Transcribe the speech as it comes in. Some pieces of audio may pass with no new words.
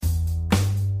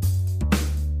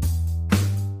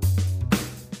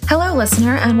Hello,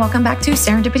 listener, and welcome back to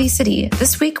Serendipity City.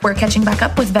 This week, we're catching back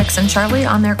up with Vex and Charlie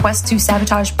on their quest to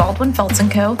sabotage Baldwin Feltz &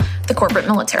 Co., the corporate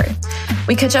military.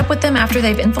 We catch up with them after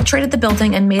they've infiltrated the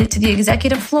building and made it to the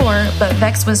executive floor, but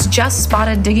Vex was just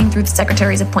spotted digging through the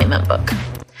secretary's appointment book.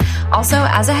 Also,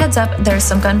 as a heads up, there's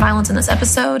some gun violence in this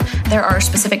episode. There are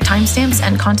specific timestamps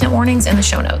and content warnings in the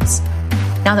show notes.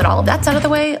 Now that all of that's out of the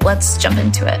way, let's jump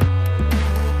into it.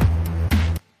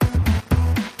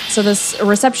 So this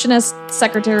receptionist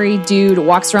secretary dude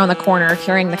walks around the corner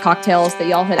carrying the cocktails that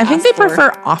y'all had asked for. I think they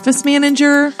prefer office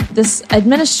manager. This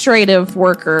administrative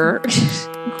worker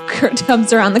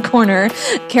comes around the corner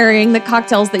carrying the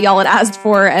cocktails that y'all had asked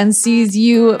for and sees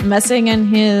you messing in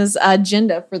his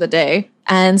agenda for the day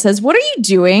and says, "What are you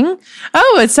doing?"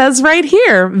 Oh, it says right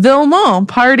here, Villemont,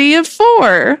 party of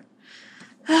 4.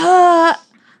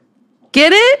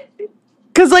 Get it?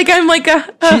 Because I'm like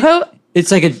it's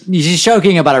like she's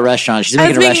joking about a restaurant. She's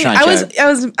making a restaurant joke.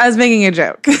 I was making a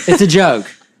joke. It's a joke.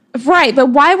 Right, but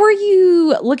why were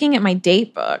you looking at my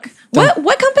date book? What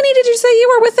company did you say you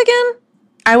were with again?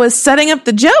 I was setting up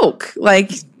the joke.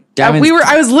 Diamonds,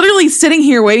 I was literally sitting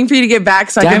here waiting for you to get back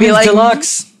so I could be like,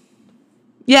 Deluxe.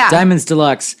 Yeah. Diamonds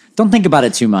Deluxe. Don't think about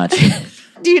it too much.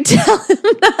 Do you tell him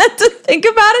not to think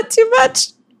about it too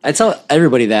much? I tell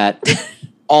everybody that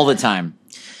all the time.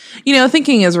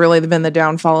 Thinking has really been the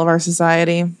downfall of our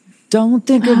society. Don't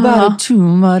think about it too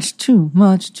much.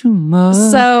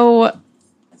 So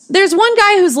there's one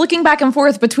guy who's looking back and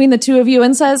forth between the two of you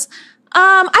and says,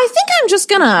 I think I'm just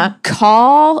going to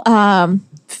call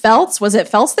Feltz. Was it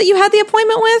Feltz that you had the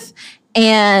appointment with?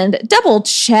 And double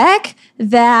check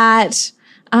that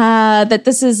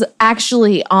this is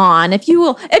actually on. If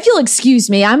you'll excuse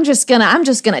me, I'm just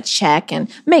gonna check and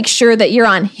make sure that you're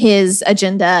on his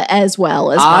agenda as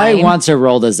well as mine. I want to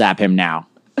roll to zap him now.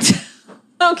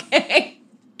 Okay.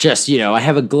 Just, I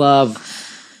have a glove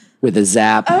with a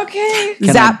zap. Okay.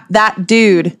 Zap that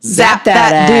dude. Zap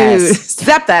that ass. dude.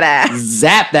 Zap that ass.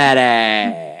 Zap that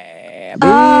ass.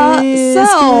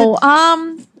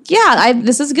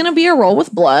 This is going to be a roll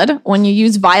with blood. When you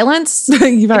use violence,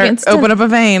 You better open up a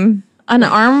vein. An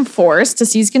armed force to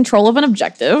seize control of an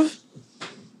objective.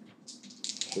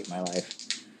 Hate my life.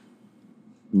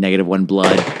 -1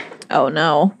 blood. Oh,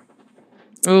 no.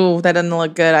 Ooh, that doesn't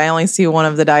look good. I only see one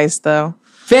of the dice, though.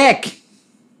 Fick!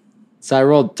 So I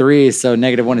rolled 3, so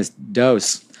 -1 is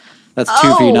dose. That's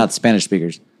 2 for you, not Spanish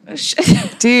speakers.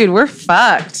 Dude, we're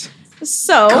fucked.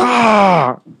 So...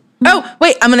 Oh,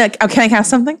 wait, can I cast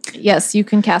something? Yes, you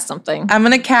can cast something. I'm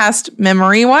going to cast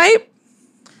Memory Wipe.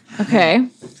 Okay.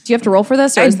 Do you have to roll for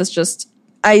this, or is this just...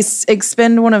 I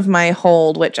expend one of my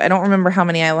hold, which I don't remember how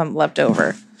many I left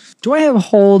over. Do I have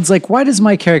holds? Why does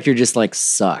my character just,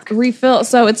 suck? Refill.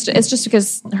 So it's just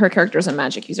because her character is a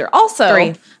magic user. Also,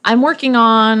 3. I'm working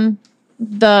on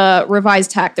the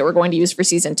revised hack that we're going to use for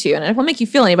season 2. And if it'll make you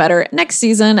feel any better, next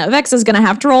season, Vex is going to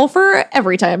have to roll for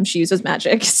every time she uses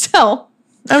magic. So...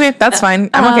 Okay, that's fine.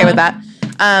 I'm okay with that.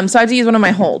 So I have to use one of my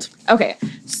hold. Okay,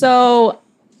 so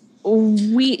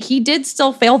he did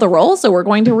still fail the roll, so we're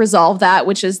going to resolve that,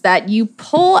 which is that you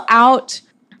pull out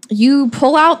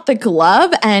the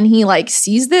glove, and he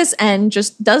sees this and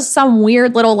just does some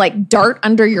weird little dart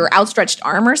under your outstretched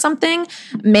arm or something.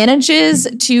 Manages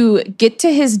to get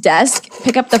to his desk,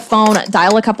 pick up the phone,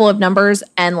 dial a couple of numbers,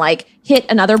 and hit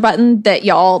another button that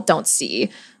y'all don't see.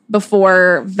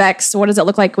 Before Vex, what does it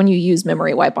look like when you use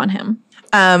Memory Wipe on him?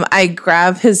 I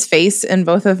grab his face in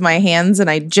both of my hands and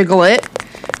I jiggle it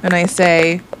and I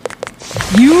say,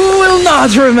 "You will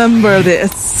not remember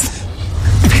this."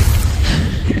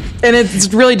 And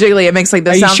it's really jiggly. It makes this Are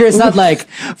sound. Are you sure it's not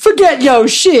forget yo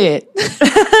shit?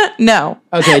 No.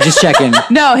 Okay, just checking.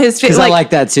 No, his face. Because I like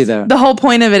that too, though. The whole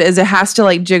point of it is it has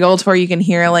to jiggle to where you can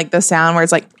hear the sound where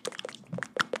it's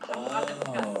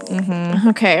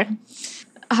Okay.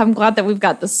 I'm glad that we've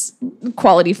got this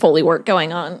quality Foley work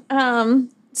going on.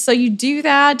 So you do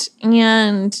that,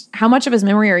 and how much of his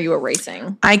memory are you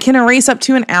erasing? I can erase up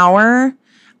to an hour.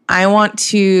 I want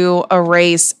to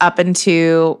erase up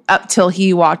till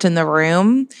he walked in the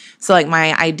room. So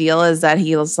my ideal is that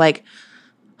he was I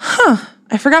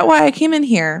forgot why I came in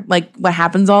here. What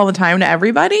happens all the time to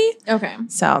everybody. Okay.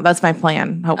 So that's my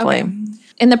plan, hopefully. Okay.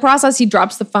 In the process, he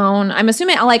drops the phone. I'm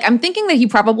assuming, I'm thinking that he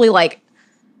probably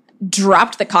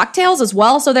dropped the cocktails as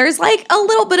well. So there's a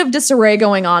little bit of disarray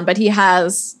going on, but he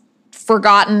has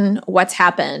forgotten what's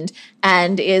happened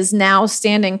and is now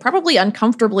standing probably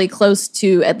uncomfortably close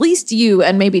to at least you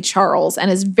and maybe Charles, and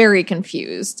is very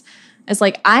confused. It's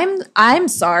I'm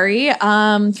sorry.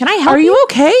 Can I help you? Are you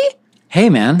okay? Hey,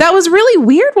 man. That was really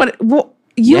weird. What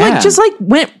You Yeah. like just like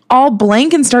went all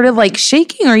blank and started like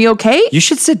shaking. Are you okay? You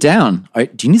should sit down. Do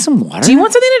you need some water? Do you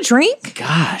want something to drink?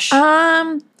 Gosh.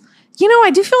 I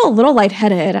do feel a little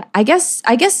lightheaded. I guess,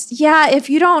 yeah, if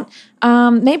you don't,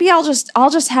 maybe I'll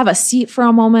just have a seat for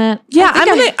a moment. Yeah,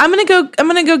 I'm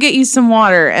gonna go get you some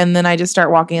water, and then I just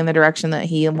start walking in the direction that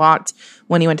he walked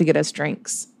when he went to get us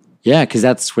drinks. Yeah, because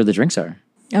that's where the drinks are.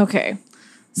 Okay.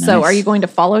 So Nice. are you going to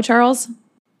follow Charles?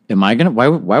 Am I gonna? Why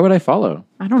would I follow?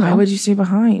 I don't Why know. would you stay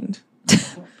behind?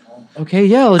 Okay,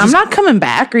 yeah. I'm not coming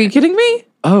back. Are you kidding me?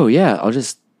 Oh yeah, I'll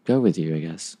just go with you. I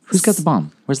guess. Who's got the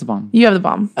bomb? Where's the bomb? You have the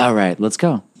bomb. All right, let's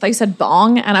go. I thought you said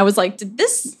bong, and I was like, did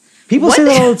this? People What? say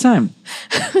that all the time.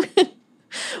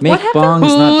 Make happened? bongs,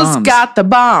 not Who's bombs. got the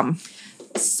bomb?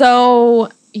 So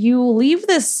you leave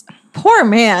this poor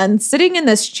man sitting in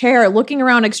this chair looking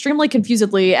around extremely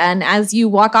confusedly, and as you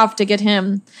walk off to get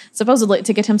him supposedly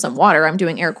to get him some water, I'm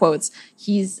doing air quotes,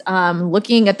 he's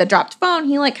looking at the dropped phone.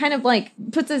 He like kind of like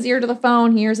puts his ear to the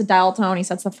phone, he hears a dial tone, he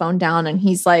sets the phone down, and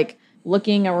he's like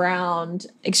looking around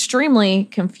extremely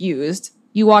confused.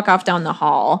 You walk off down the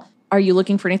hall. Are you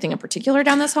looking for anything in particular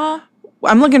down this hall?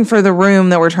 I'm looking for the room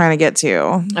that we're trying to get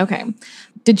to. Okay.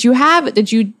 Did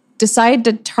you decide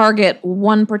to target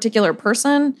one particular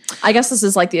person? I guess this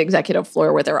is like the executive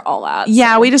floor where they're all at.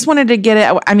 Yeah, we just wanted to get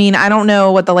it. I mean, I don't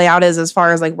know what the layout is as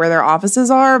far as like where their offices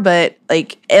are, but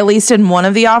like at least in one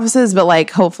of the offices, but like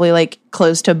hopefully like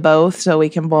close to both so we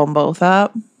can blow them both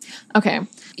up. Okay.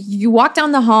 You walk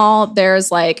down the hall.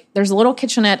 There's a little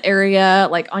kitchenette area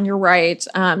like on your right.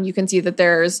 You can see that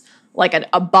there's like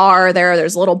a bar there.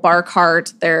 There's a little bar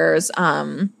cart. There's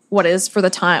what is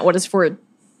for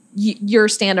your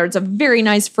standards, a very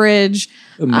nice fridge.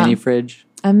 A mini fridge.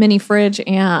 A mini fridge,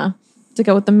 yeah, to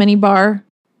go with the mini bar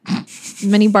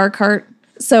cart.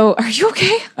 So are you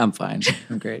okay? I'm fine.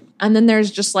 I'm great. And then there's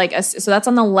just like so that's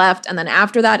on the left, and then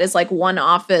after that is like one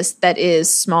office that is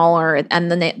smaller,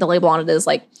 and then the label on it is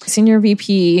like senior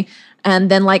VP.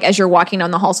 And then like as you're walking down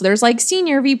the hall, so there's like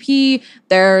senior VP,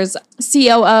 there's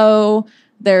COO,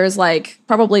 there's like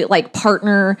probably like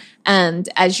partner, and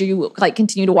as you like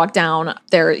continue to walk down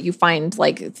there, you find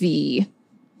like the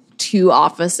two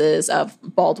offices of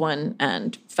Baldwin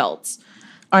and Feltz.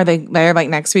 They're like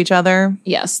next to each other?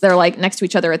 Yes, they're like next to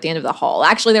each other at the end of the hall.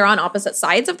 Actually, they're on opposite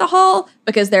sides of the hall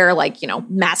because they're like,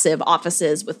 massive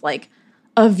offices with like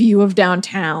a view of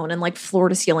downtown and like floor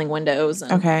to ceiling windows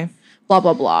and Okay. blah,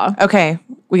 blah, blah. Okay.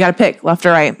 We got to pick left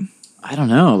or right. I don't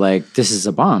know. Like this is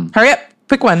a bomb. Hurry up.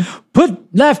 Pick one.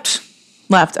 Put left.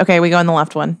 Left. Okay, we go in the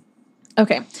left one.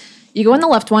 Okay. You go in the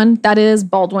left one. That is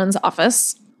Baldwin's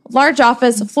office. Large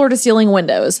office, floor to ceiling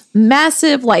windows.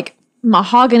 Massive, like,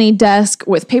 mahogany desk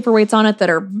with paperweights on it that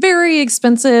are very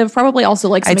expensive. Probably also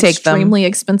like some extremely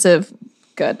expensive.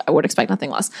 Good. I would expect nothing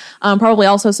less. Probably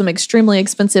also some extremely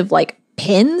expensive like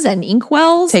pens and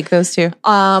inkwells. Take those two.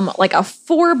 Like a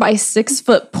 4x6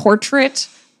 foot portrait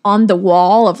on the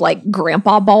wall of like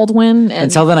Grandpa Baldwin. And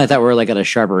Until then, I thought we were like at a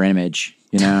sharper image.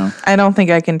 I don't think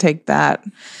I can take that.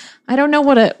 I don't know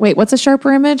what's a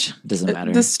sharper image? It doesn't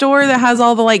matter. The store that has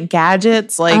all the like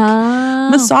gadgets, like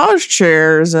massage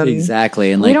chairs and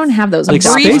Exactly. And We don't have those. like in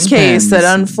Baldwin. space briefcase that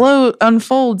pens.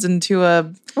 unfolds into a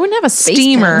I wouldn't have a space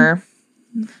steamer.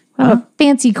 pen. I have a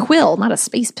fancy quill, not a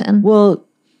space pen. Well,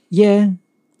 yeah.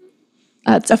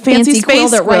 It's a fancy quill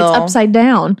space that writes quill. upside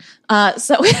down.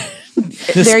 So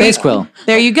The There space you- quill.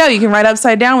 There you go. You can write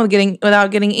upside down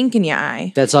without getting ink in your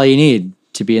eye. That's all you need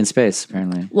to be in space,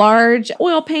 apparently. large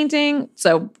oil painting.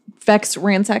 So Vex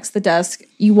ransacks the desk.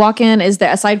 You walk in. Is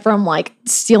there, aside from like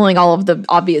stealing all of the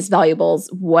obvious valuables,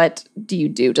 what do you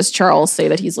do? Does Charles say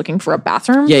that he's looking for a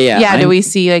bathroom? Yeah. Yeah. Do I'm- we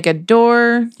see like a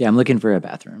door? Yeah, I'm looking for a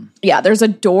bathroom. Yeah, there's a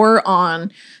door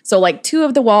on. So like two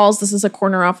of the walls, this is a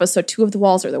corner office. So two of the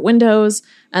walls are the windows.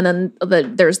 And then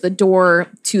there's the door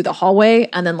to the hallway.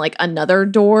 And then like another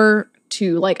door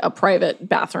to like a private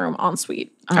bathroom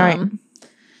ensuite. All right.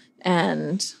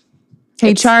 And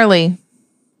Hey, Charlie,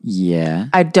 Yeah.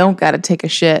 I don't got to take a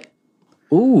shit.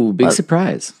 Ooh, big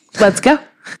surprise. Let's go.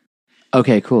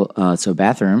 Okay, cool. So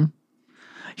bathroom.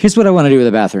 Here's what I want to do with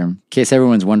a bathroom. In case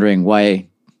everyone's wondering why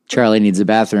Charlie needs a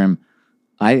bathroom,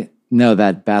 I know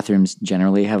that bathrooms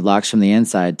generally have locks from the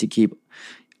inside to keep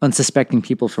unsuspecting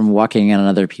people from walking in on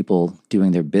other people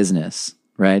doing their business,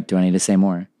 right? Do I need to say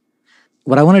more?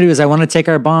 What I want to do is I want to take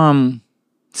our bomb,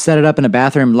 set it up in a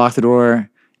bathroom, lock the door,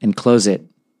 and close it,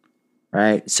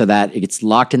 right? So that it gets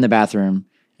locked in the bathroom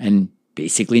and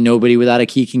basically nobody without a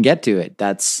key can get to it.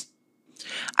 That's...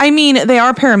 I mean, they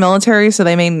are paramilitary, so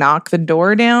they may knock the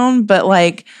door down, but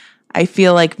like, I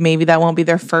feel like maybe that won't be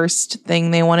their first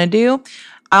thing they want to do.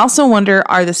 I also wonder,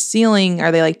 are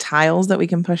they like tiles that we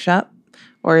can push up?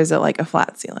 or is it like a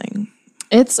flat ceiling?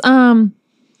 It's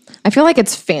I feel like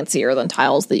it's fancier than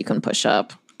tiles that you can push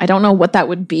up. I don't know what that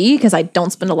would be because I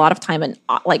don't spend a lot of time in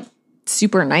like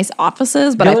super nice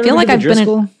offices, but I feel like I've been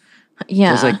in.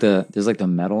 Yeah, there's like the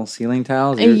metal ceiling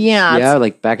tiles. Yeah,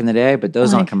 like back in the day, but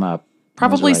those don't come up.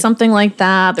 Probably something like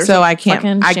that. There's so I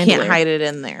can't hide it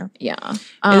in there. Yeah,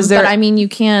 but I mean, you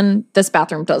can. This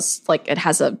bathroom does like it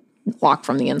has a lock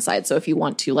from the inside, so if you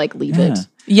want to like leave it,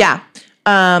 yeah.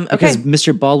 Okay. Because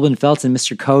Mr. Baldwin Felts and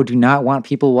Mr. Coe do not want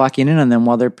people walking in on them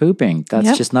while they're pooping.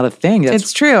 That's just not a thing.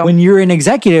 It's true. When you're an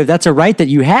executive, that's a right that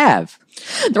you have.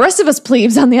 The rest of us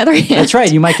plebes, on the other hand. That's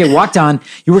right. You might get walked on.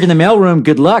 You work in the mailroom.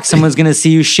 Good luck. Someone's going to see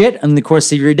you shit in the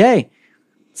course of your day.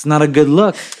 It's not a good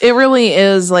look. It really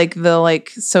is like the like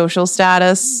social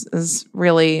status is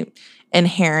really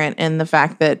inherent in the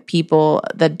fact that people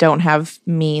that don't have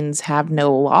means have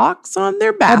no locks on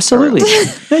their bathroom. Absolutely.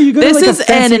 No, you go this to like is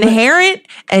an inherent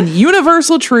and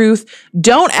universal truth.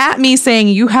 Don't at me saying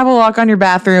you have a lock on your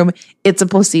bathroom. It's a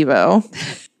placebo.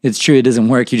 It's true. It doesn't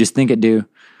work. You just think it do.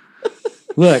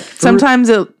 Look. Sometimes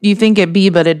you think it be,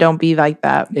 but it don't be like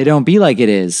that. It don't be like it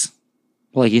is.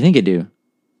 Like you think it do.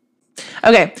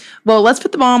 Okay. Well, let's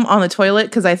put the bomb on the toilet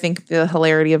because I think the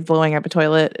hilarity of blowing up a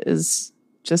toilet is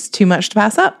just too much to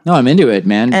pass up. No, I'm into it,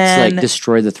 man. And it's like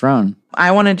destroy the throne.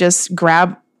 I want to just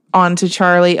grab onto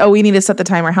Charlie. Oh, we need to set the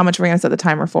timer. How much are we going to set the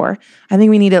timer for? I think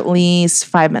we need at least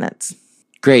 5 minutes.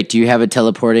 Great. Do you have it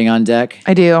teleporting on deck?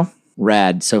 I do.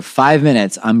 Rad. So 5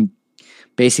 minutes.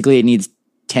 Basically it needs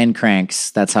 10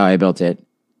 cranks. That's how I built it.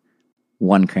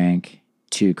 1 crank,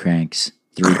 2 cranks,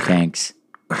 3 cranks,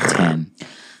 10.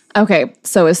 Okay,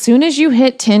 so as soon as you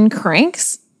hit 10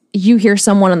 cranks, you hear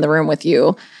someone in the room with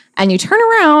you. And you turn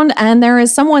around and there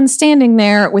is someone standing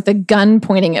there with a gun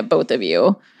pointing at both of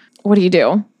you. What do you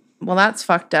do? Well, that's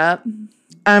fucked up.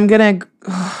 I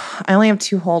only have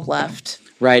 2 hold left.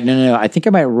 Right. No. I think I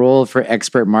might roll for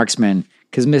expert marksman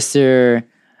because Mr.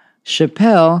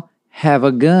 Chappelle have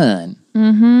a gun.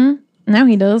 Mm-hmm. Now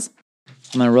he does.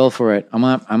 I'm going to roll for it.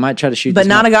 I might try to shoot but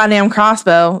not a goddamn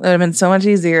crossbow. It would have been so much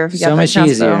easier if you got that crossbow. So much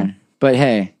easier. But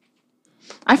hey.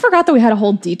 I forgot that we had a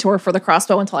whole detour for the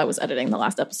crossbow until I was editing the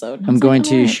last episode. I'm going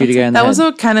to shoot a guy in the head. That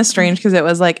was kind of strange because it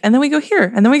was like, and then we go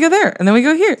here, and then we go there, and then we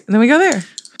go here, and then we go there.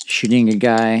 Shooting a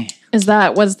guy. Was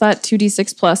that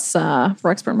 2d6 plus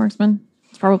for expert marksman?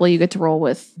 It's probably you get to roll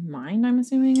with mind, I'm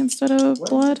assuming, instead of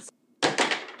blood.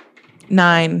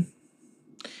 9.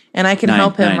 And I can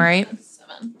help him, 9. right?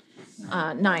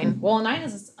 7. 9. Well, 9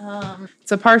 is...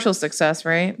 it's a partial success,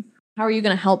 right? How are you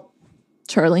going to help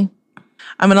Charlie?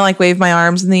 I'm going to like wave my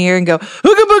arms in the air and go,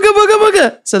 hooga booga booga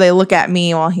booga. So they look at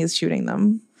me while he's shooting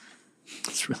them.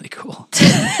 That's really cool.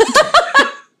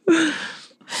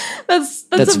 That's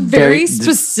a very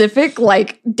specific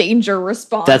like danger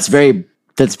response. That's very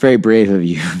brave of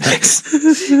you, Vex.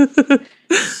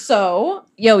 So,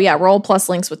 roll plus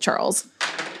links with Charles.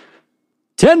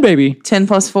 10, baby. 10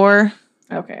 plus 4.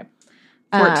 Okay.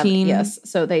 14. Yes.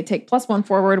 So they take +1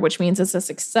 forward, which means it's a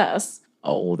success.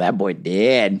 Oh, that boy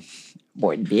dead.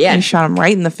 I shot him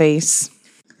right in the face.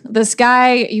 This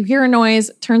guy, you hear a noise,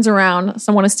 turns around,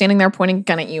 someone is standing there pointing a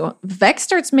gun at you. Vex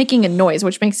starts making a noise,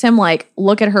 which makes him like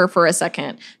look at her for a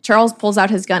second. Charles pulls out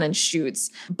his gun and shoots,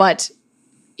 but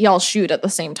y'all shoot at the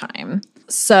same time.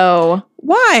 So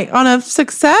why? On a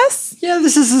success? Yeah,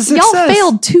 this is a success. Y'all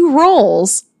failed 2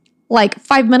 rolls like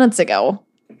 5 minutes ago.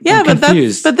 Yeah, but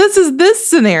this is this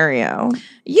scenario.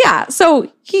 Yeah,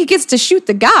 so he gets to shoot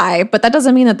the guy, but that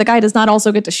doesn't mean that the guy does not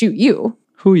also get to shoot you.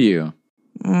 Who you?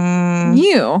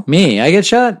 You. Me? I get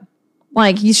shot?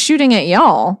 Like, he's shooting at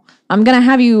y'all. I'm going to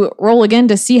have you roll again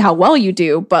to see how well you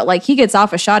do, but like he gets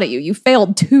off a shot at you. You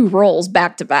failed 2 rolls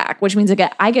back to back, which means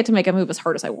I get to make a move as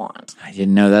hard as I want. I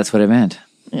didn't know that's what it meant.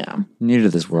 Yeah. New to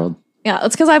this world. Yeah,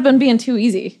 that's because I've been being too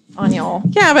easy on y'all.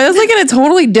 Yeah, but it's like in a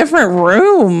totally different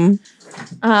room.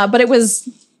 But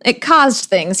it caused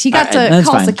things. He got to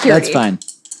call security. That's fine.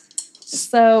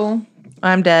 So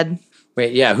I'm dead.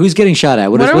 Wait, yeah, who's getting shot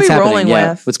at? What's we happening? rolling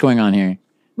with? What's going on here?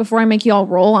 Before I make you all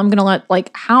roll, I'm gonna let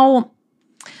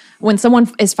when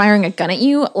someone is firing a gun at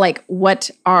you, like what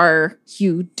are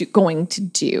you going to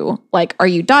do? Like, are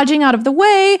you dodging out of the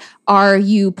way? Are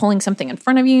you pulling something in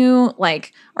front of you?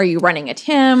 Like, are you running at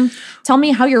him? Tell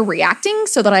me how you're reacting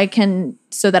so that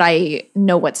I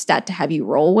know what stat to have you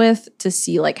roll with to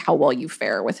see like how well you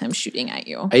fare with him shooting at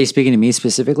you. Are you speaking to me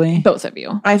specifically? Both of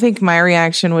you. I think my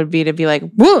reaction would be to be like,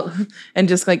 whoa, and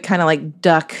just like kind of like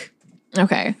duck.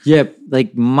 Okay. Yeah,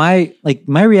 my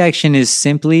reaction is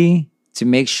simply to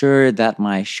make sure that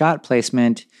my shot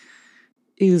placement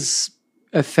is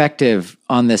effective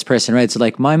on this person, right? So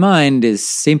like my mind is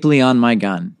simply on my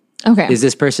gun. Okay. Is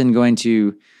this person going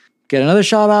to get another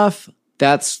shot off?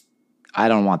 I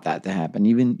don't want that to happen.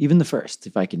 Even the first,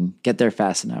 if I can get there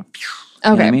fast enough. You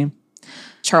know what I mean?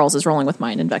 Charles is rolling with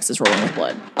mind and Vex is rolling with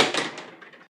blood.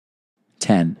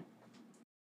 10.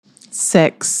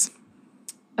 6.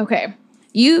 Okay.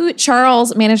 You,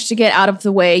 Charles, managed to get out of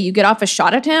the way. You get off a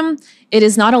shot at him. It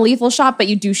is not a lethal shot, but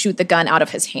you do shoot the gun out of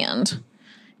his hand.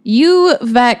 You,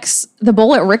 Vex, the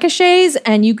bullet ricochets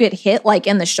and you get hit like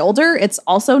in the shoulder. It's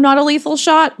also not a lethal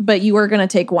shot, but you are going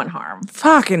to take 1 harm.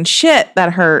 Fucking shit,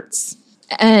 that hurts.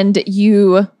 And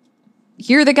you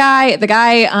hear the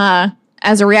guy,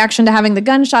 as a reaction to having the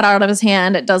gun shot out of his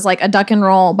hand, does like a duck and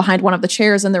roll behind one of the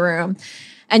chairs in the room.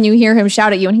 And you hear him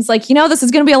shout at you. And he's like, this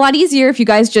is going to be a lot easier if you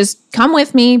guys just come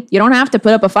with me. You don't have to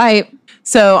put up a fight.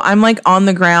 So I'm like on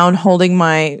the ground holding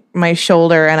my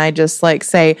shoulder and I just like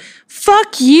say,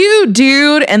 fuck you,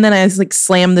 dude. And then I just like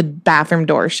slam the bathroom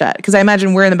door shut. Because I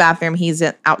imagine we're in the bathroom. He's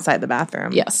outside the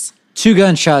bathroom. Yes. 2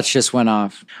 gunshots just went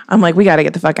off. I'm like, we got to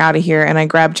get the fuck out of here. And I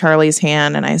grab Charlie's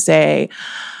hand and I say,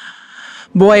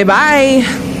 boy, bye.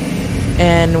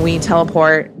 And we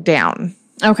teleport down.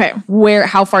 Okay.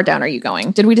 How far down are you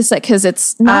going? Did we just say, because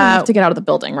it's not enough to get out of the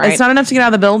building, right? It's not enough to get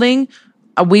out of the building.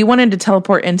 We wanted to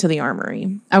teleport into the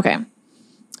armory. Okay.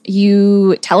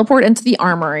 You teleport into the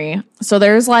armory. So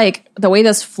there's like, the way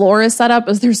this floor is set up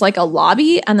is there's like a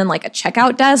lobby and then like a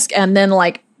checkout desk and then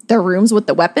like the rooms with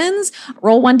the weapons.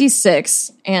 Roll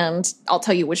 1d6 and I'll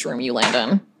tell you which room you land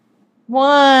in.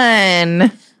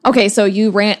 1. Okay, so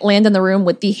you land in the room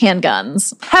with the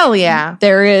handguns. Hell yeah.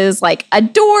 There is like a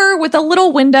door with a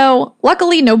little window.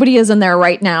 Luckily, nobody is in there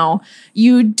right now.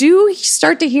 You do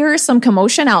start to hear some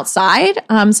commotion outside.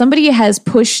 Somebody has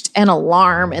pushed an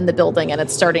alarm in the building and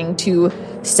it's starting to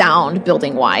sound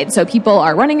building wide. So people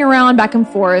are running around back and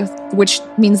forth, which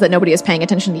means that nobody is paying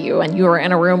attention to you. And you are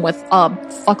in a room with a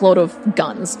fuckload of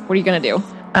guns. What are you going to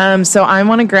do? So I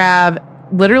want to grab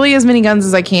literally as many guns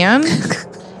as I can.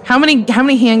 How many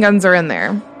handguns are in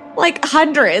there? Like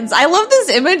hundreds. I love this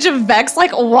image of Vex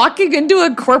like walking into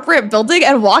a corporate building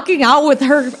and walking out with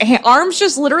her arms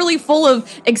just literally full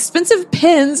of expensive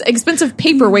pins, expensive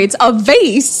paperweights, a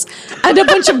vase, and a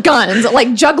bunch of guns,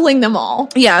 like juggling them all.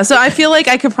 Yeah, so I feel like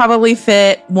I could probably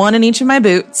fit 1 in each of my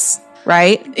boots,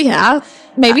 right? Yeah.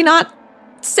 Maybe not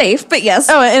safe, but yes.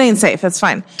 Oh, it ain't safe. That's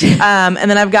fine. And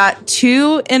then I've got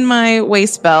 2 in my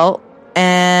waist belt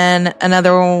and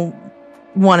another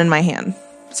 1 in my hand.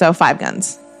 So 5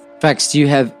 guns. Vex, do you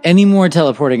have any more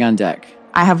teleporting on deck?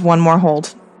 I have 1 more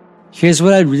hold. Here's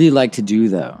what I'd really like to do,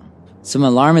 though. Some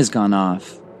alarm has gone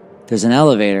off. There's an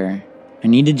elevator. I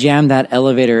need to jam that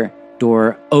elevator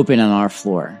door open on our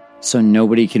floor so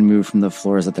nobody can move from the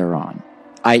floors that they're on,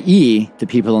 i.e. the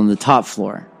people on the top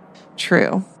floor.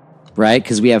 True. Right?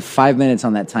 Because we have 5 minutes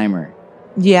on that timer.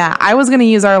 Yeah, I was going to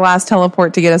use our last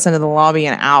teleport to get us into the lobby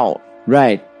and out.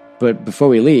 Right. But before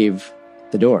we leave,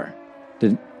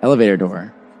 the elevator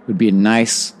door would be a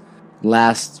nice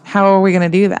last... How are we going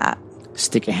to do that?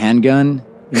 Stick a handgun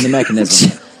in the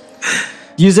mechanism.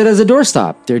 Use it as a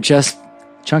doorstop. They're just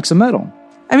chunks of metal.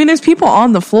 I mean, there's people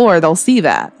on the floor. They'll see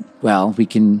that. Well, we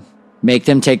can make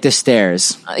them take the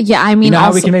stairs. Yeah, I mean... You know also,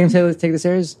 how we can make them take the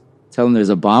stairs? Tell them there's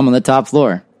a bomb on the top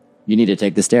floor. You need to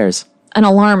take the stairs. An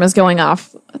alarm is going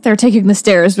off. They're taking the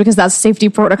stairs because that's safety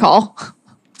protocol.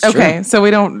 Okay, Sure. so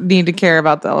we don't need to care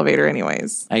about the elevator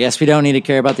anyways. I guess we don't need to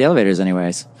care about the elevators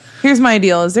anyways. Here's my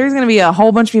deal, is there's going to be a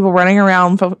whole bunch of people running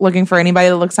around looking for anybody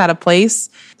that looks out of place.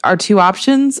 Our 2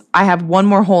 options, I have 1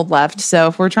 more hold left. So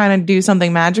if we're trying to do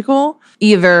something magical,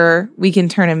 either we can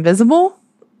turn invisible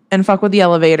and fuck with the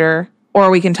elevator,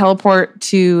 or we can teleport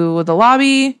to the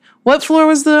lobby. What floor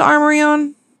was the armory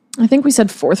on? I think we said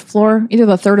 4th floor, either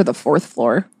the 3rd or the 4th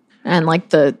floor. And like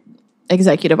the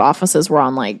executive offices were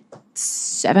on like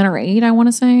 7 or 8, I want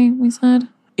to say we said.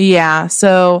 Yeah,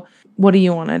 so what do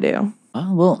you want to do?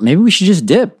 Oh, well, maybe we should just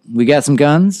dip. We got some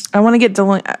guns. I want to get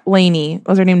Delaney.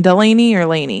 Was her name Delaney or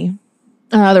Laney?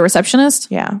 The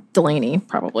receptionist? Yeah, Delaney,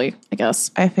 probably, I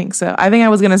guess. I think so. I think I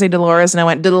was going to say Dolores and I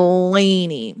went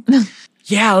Delaney.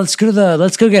 Yeah, let's go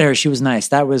get her. She was nice.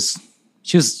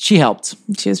 She helped.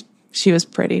 She was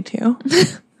pretty too.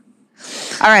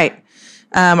 All right.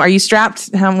 Are you strapped?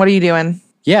 What are you doing?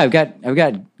 Yeah, I've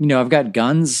got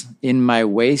guns in my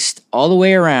waist all the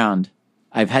way around.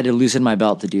 I've had to loosen my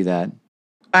belt to do that.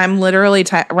 I'm literally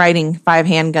writing 5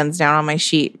 handguns down on my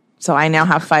sheet. So I now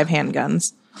have 5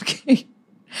 handguns. Okay.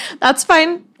 That's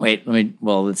fine. Wait,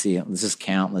 let's see. Let's just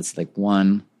count. Let's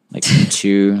 1,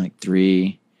 2,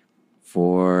 3,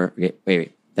 4. Okay,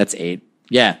 wait. That's 8.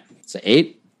 Yeah. So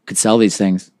 8 could sell these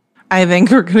things. I think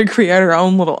we're going to create our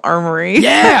own little armory.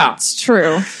 Yeah. It's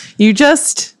true. You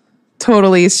just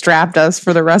totally strapped us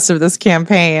for the rest of this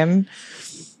campaign.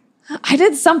 I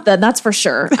did something, that's for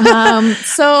sure.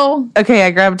 So, Okay,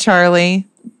 I grabbed Charlie.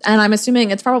 and I'm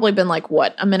assuming it's probably been like,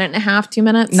 what, a minute and a half, 2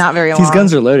 minutes? Not very long. These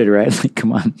guns are loaded, right? Like,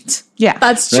 come on. Yeah.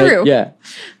 That's Right? true. Yeah.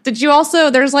 Did you also,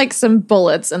 there's like some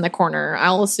bullets in the corner.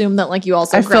 I'll assume that like you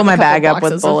also I grabbed fill a my couple bag up with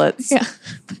boxes of- bullets. yeah.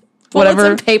 Whatever.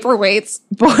 Bullets and paperweights.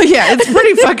 Yeah, it's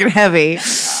pretty fucking heavy.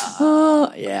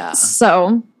 Yeah.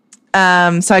 So,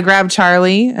 So I grabbed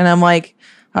Charlie and I'm like,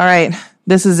 all right,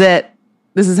 this is it.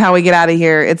 This is how we get out of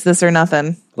here. It's this or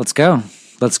nothing. Let's go.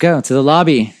 Let's go to the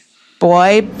lobby.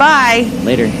 Boy, bye.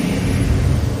 Later.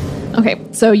 okay.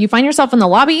 So you find yourself in the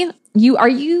lobby. Are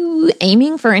you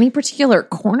aiming for any particular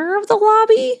corner of the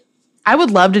lobby? I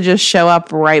would love to just show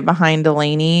up right behind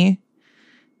Delaney,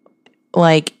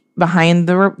 like behind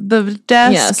the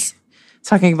desk. Yes.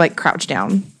 So I can like crouch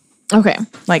down Okay.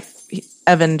 like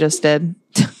Evan just did.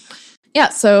 Yeah,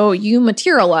 so you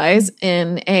materialize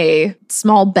in a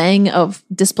small bang of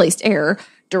displaced air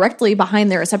directly behind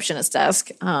the receptionist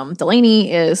desk.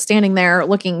 Delaney is standing there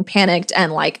looking panicked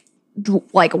and like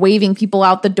waving people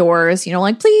out the doors,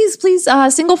 like, please,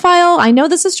 single file. I know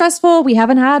this is stressful. We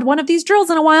haven't had one of these drills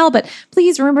in a while, but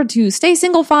please remember to stay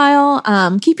single file.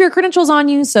 Keep your credentials on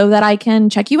you so that I can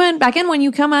check you back in when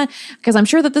you come, because I'm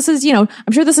sure that this is, I'm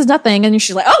sure this is nothing. And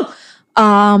she's like, what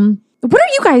are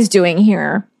you guys doing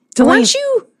here? Weren't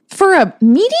you for a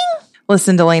meeting?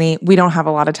 Listen, Delaney, we don't have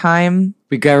a lot of time.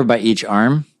 We grab her by each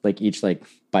arm, like each like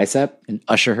bicep, and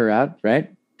usher her out, right?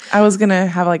 I was going to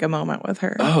have like a moment with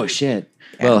her. Oh, shit.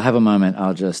 Well, have a moment.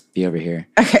 I'll just be over here.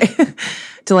 Okay.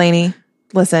 Delaney,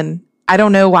 listen, I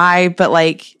don't know why, but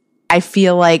like, I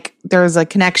feel like there's a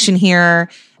connection here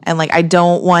and like, I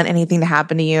don't want anything to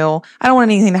happen to you. I don't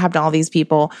want anything to happen to all these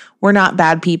people. We're not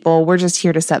bad people. We're just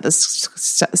here to set the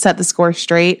score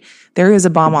straight. There is a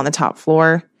bomb on the top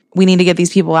floor. We need to get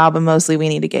these people out, but mostly we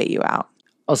need to get you out.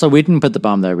 Also, we didn't put the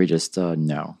bomb there. We just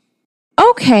know.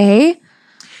 Okay.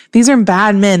 These are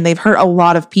bad men. They've hurt a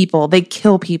lot of people. They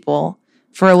kill people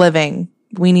for a living.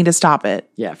 We need to stop it.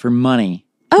 Yeah, for money.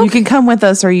 You can come with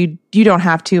us or you don't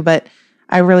have to, but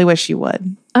I really wish you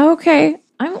would. Okay.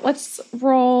 Let's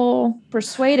roll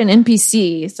persuade an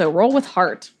NPC. So roll with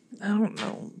heart. I don't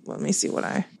know. Let me see what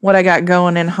I got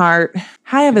going in heart.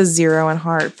 I have a 0 in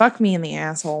heart. Fuck me in the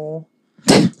asshole.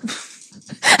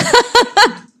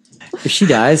 If she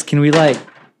dies, can we like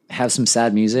have some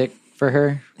sad music for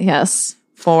her? Yes.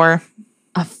 4.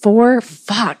 A 4?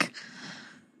 Fuck.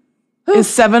 Is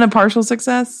 7 a partial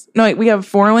success? No, wait, we have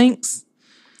 4 links.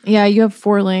 Yeah, you have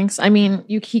 4 links. I mean,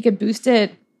 he could boost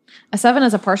it. A 7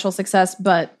 is a partial success,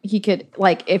 but he could,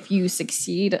 like, if you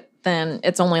succeed, then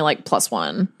it's only like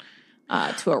 +1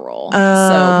 to a roll. So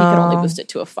he could only boost it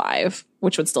to a 5,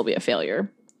 which would still be a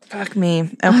failure. Fuck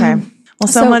me. Okay. Well,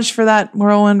 so much for that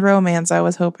whirlwind romance I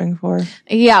was hoping for.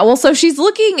 Yeah, well, so she's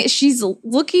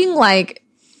looking like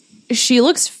she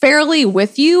looks fairly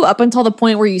with you up until the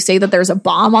point where you say that there's a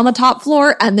bomb on the top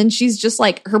floor, and then she's just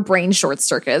like, her brain short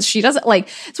circuits. She doesn't like,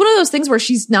 it's one of those things where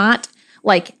she's not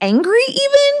like angry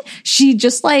even. She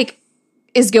just like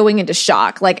is going into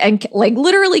shock. Like, and like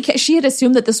literally she had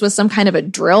assumed that this was some kind of a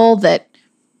drill that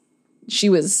she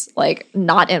was like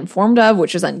not informed of,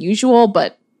 which is unusual,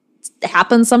 but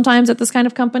happens sometimes at this kind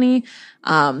of company,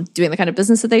 doing the kind of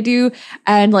business that they do.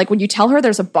 And like when you tell her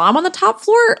there's a bomb on the top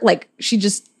floor, like she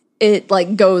just, it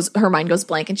like goes, her mind goes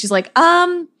blank and she's like,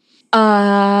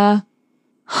 huh.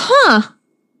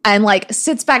 And like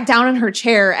sits back down in her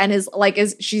chair and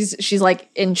she's like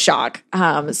in shock.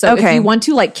 So if you want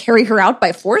to like carry her out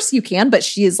by force, you can, but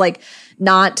she is like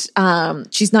not,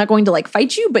 she's not going to like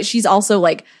fight you, but she's also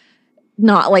like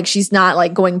not like, she's not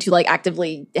like going to like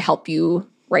actively help you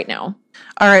right now.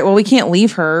 All right. Well, we can't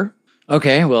leave her.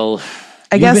 Okay, well,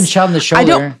 I you've guess been shot in the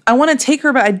shoulder. I want to take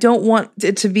her, but I don't want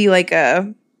it to be like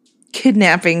a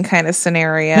kidnapping kind of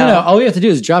scenario. No, all we have to do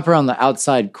is drop her on the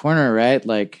outside corner, right?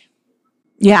 Like,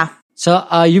 yeah.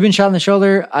 So you've been shot in the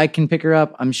shoulder. I can pick her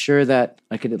up. I'm sure that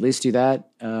I could at least do that.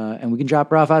 And we can drop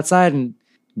her off outside and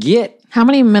get. How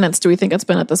many minutes do we think it's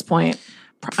been at this point?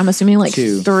 I'm assuming like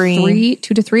 2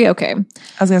 to 3. Okay. I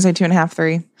was going to say 2.5,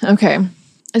 3. Okay.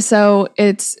 So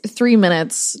it's 3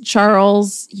 minutes.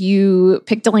 Charles, you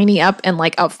pick Delaney up in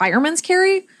like a fireman's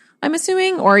carry, I'm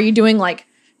assuming? Or are you doing like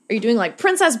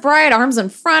Princess Bride, arms in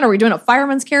front? Or are we doing a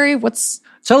fireman's carry?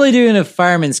 Totally doing a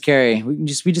fireman's carry. We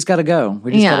just got to go.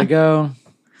 We just got to go.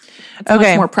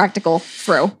 Okay. Much more practical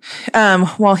throw.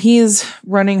 While he's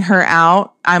running her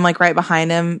out, I'm like right behind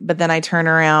him, but then I turn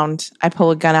around, I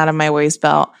pull a gun out of my waist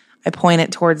belt, I point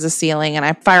it towards the ceiling, and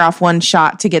I fire off one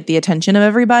shot to get the attention of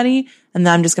everybody, and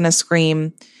then I'm just going to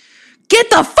scream, "Get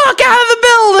the fuck out of the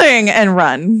building!" and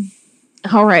run.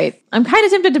 All right. I'm kind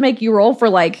of tempted to make you roll for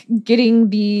like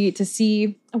getting to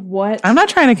see what. I'm not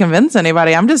trying to convince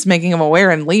anybody. I'm just making them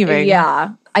aware and leaving.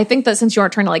 Yeah. I think that since you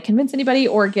aren't trying to like convince anybody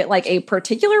or get like a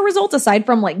particular result aside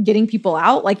from like getting people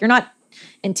out, like you're not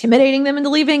intimidating them into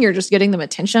leaving, you're just getting them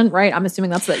attention, right? I'm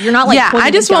assuming that's you're not like, yeah, I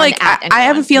just feel like I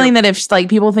have a feeling that if like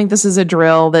people think this is a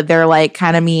drill, that they're like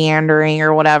kind of meandering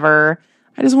or whatever.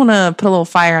 I just want to put a little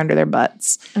fire under their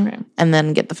butts. Okay. And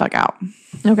then get the fuck out.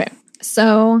 Okay.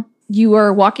 So you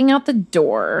are walking out the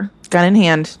door. Gun in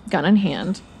hand. Gun in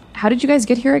hand. How did you guys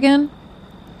get here again?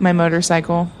 My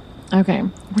motorcycle. Okay.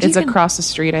 It's across the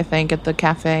street, I think, at the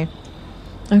cafe.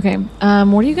 Okay. What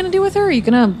are you going to do with her? Are you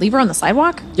going to leave her on the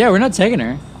sidewalk? Yeah, we're not taking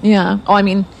her. Yeah. Oh, I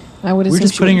mean, I would assume we're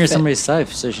just putting her fit. somebody's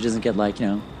safe so she doesn't get like,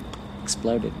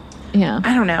 exploded. Yeah.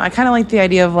 I don't know. I kind of like the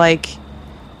idea of like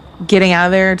getting out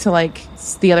of there to like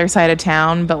the other side of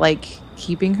town, but like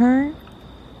keeping her.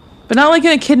 But not like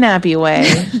in a kidnappy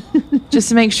way. Just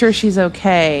to make sure she's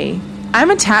okay. I'm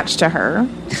attached to her.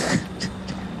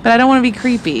 But I don't want to be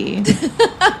creepy.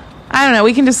 I don't know.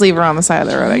 We can just leave her on the side of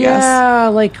the road, I guess. Yeah,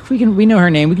 like we know her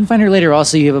name. We can find her later.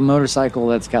 Also, you have a motorcycle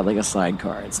that's got like a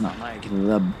sidecar. It's not like a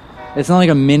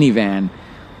minivan.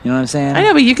 You know what I'm saying? I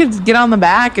know, but you could get on the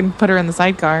back and put her in the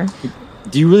sidecar.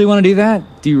 Do you really want to do that?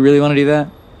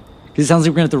 Because it sounds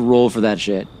like we're gonna have to roll for that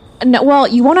shit. No, well,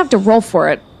 you won't have to roll for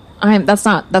it. That's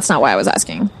not why I was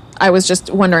asking. I was just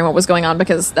wondering what was going on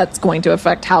because that's going to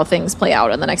affect how things play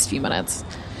out in the next few minutes.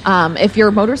 If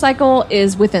your motorcycle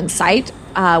is within sight,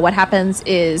 what happens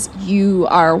is you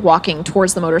are walking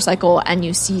towards the motorcycle and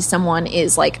you see someone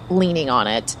is like leaning on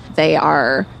it. They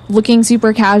are looking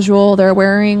super casual. They're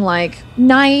wearing like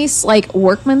nice, like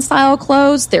workman style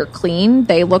clothes. They're clean.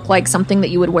 They look like something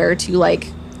that you would wear to like,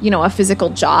 a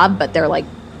physical job, but they're like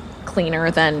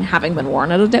cleaner than having been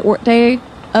worn at a day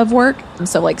of work. And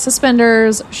so like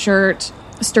suspenders, shirt,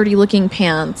 sturdy looking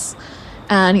pants.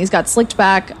 And he's got slicked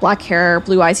back, black hair,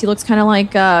 blue eyes. He looks kind of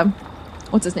like,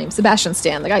 what's his name? Sebastian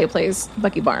Stan, the guy who plays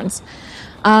Bucky Barnes.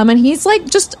 And he's like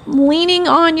just leaning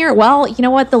on your, well, you know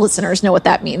what? The listeners know what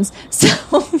that means. So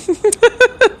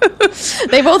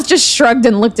they both just shrugged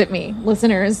and looked at me.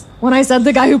 Listeners, when I said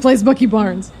the guy who plays Bucky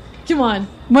Barnes. Come on.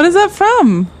 What is that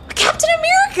from? Captain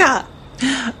America.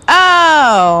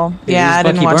 Oh. Yeah, I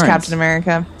didn't Bucky watch Barnes. Captain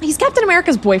America. He's Captain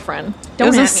America's boyfriend. It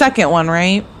was the second one,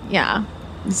 right? Yeah.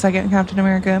 The second Captain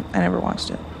America? I never watched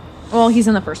it. Well, he's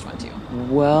in the first one too.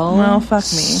 Well, fuck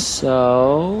me.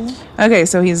 So, Okay,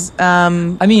 so he's I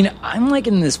mean, I'm like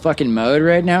in this fucking mode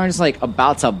right now. I'm just like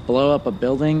about to blow up a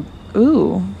building.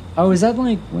 ooh. Oh, is that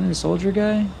like Winter Soldier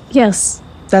guy? Yes.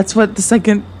 That's what the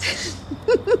second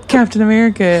Captain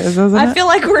America is, isn't I it? feel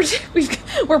like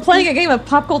we're playing a game of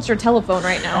pop culture telephone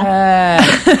right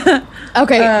now.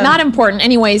 Okay, not important.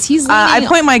 Anyways, he's leaning. I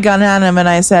point my gun at him and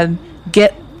I said,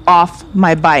 "Get off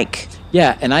my bike."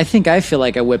 Yeah, and I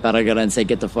whip out a gun and say,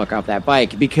 "Get the fuck off that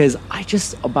bike!" Because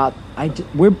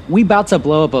we about to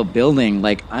blow up a building.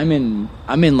 Like I'm in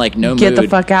like no mood. Get the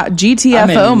fuck out. I'm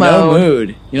GTFO in mode. no mood.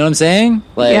 You know what I'm saying?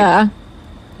 Like, Yeah.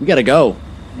 we gotta go.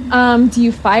 Do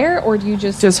you fire or do you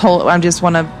just Just hold. I just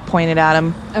want to point it at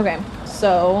him. Okay.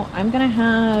 So I'm gonna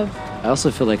have. I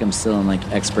also feel like I'm still in like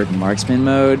expert marksman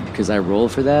mode because I roll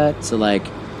for that. So like,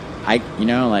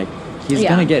 he's Yeah.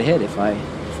 gonna get hit if I.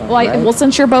 Well,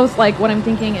 since you're both like, what I'm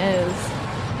thinking is,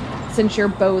 since you're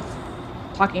both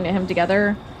talking to him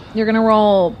together, you're gonna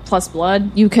roll plus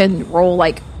blood. You can roll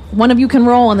like one of you can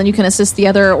roll, and then you can assist the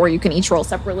other, or you can each roll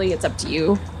separately. It's up to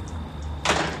you.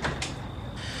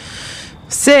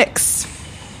 6.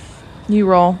 You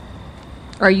roll.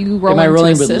 Are you rolling? Am I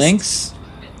rolling to with assist? links?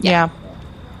 Yeah.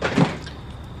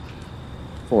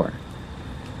 4.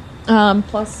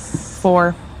 Plus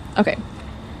 4. Okay.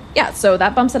 Yeah, so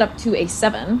that bumps it up to a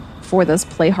 7 for this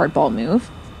play hardball move.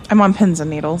 I'm on pins and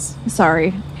needles.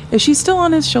 Sorry. Is she still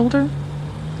on his shoulder?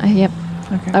 Yep.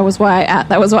 Okay. That was why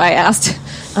I asked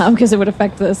because it would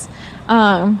affect this.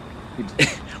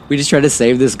 We just try to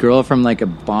save this girl from like a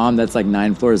bomb that's like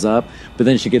 9 floors up, but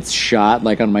then she gets shot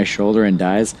like on my shoulder and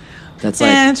dies. That's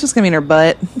like It's just gonna be in her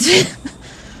butt.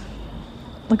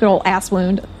 Look at old ass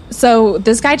wound. So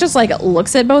this guy just like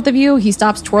looks at both of you. He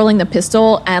stops twirling the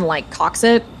pistol and like cocks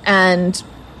it and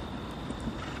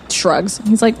shrugs.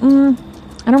 He's like, I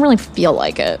don't really feel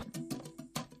like it.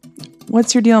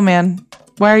 What's your deal, man?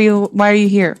 Why are you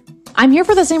here? I'm here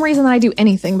for the same reason that I do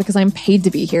anything, because I'm paid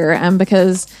to be here and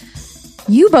because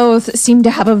you both seem to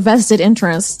have a vested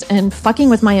interest in fucking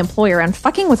with my employer and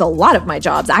fucking with a lot of my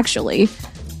jobs, actually.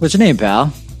 what's your name,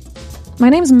 pal? My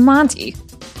name's Monty.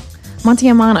 Monty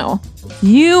Amano.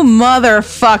 You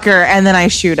motherfucker! And then I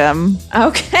shoot him.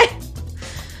 Okay.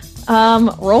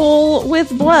 Roll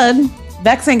with blood.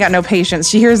 Vex ain't got no patience.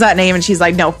 She hears that name and she's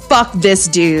like, no, fuck this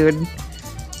dude.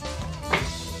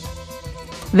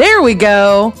 There we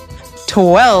go.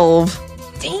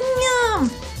 12. Damn.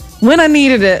 When I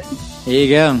needed it. Here you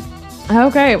go.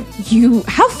 Okay.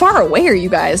 How far away are you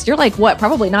guys? You're like, what?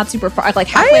 Probably not super far. Like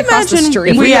halfway across the imagine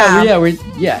street. if we-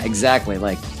 Yeah, exactly.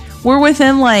 Like, We're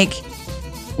within like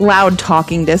loud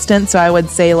talking distance, so I would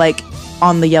say like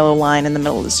on the yellow line in the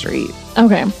middle of the street.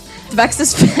 Okay. Vex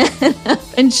is fan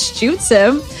and shoots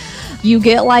him. You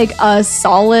get like a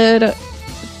solid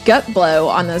gut blow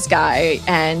on this guy,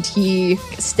 and he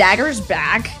staggers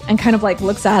back and kind of like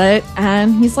looks at it,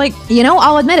 and he's like,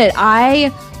 I'll admit it.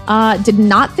 I did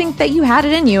not think that you had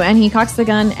it in you. And he cocks the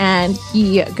gun and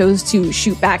he goes to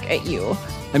shoot back at you.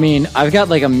 I mean, I've got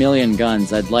like a million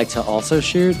guns. I'd like to also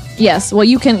shoot. Yes, well,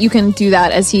 you can do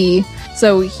that as he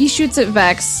shoots at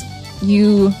Vex.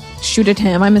 You shoot at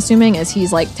him, I'm assuming, as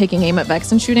he's like taking aim at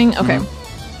Vex and shooting. Okay.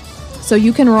 So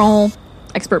you can roll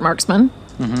expert marksman.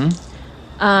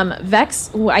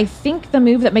 Vex, I think the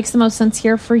move that makes the most sense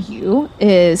here for you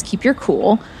is keep your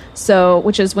cool. So,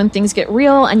 which is when things get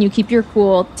real and you keep your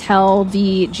cool, tell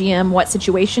the GM what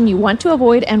situation you want to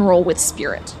avoid and roll with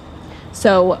spirit.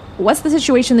 So, what's the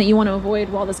situation that you want to avoid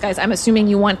while this guy's... I'm assuming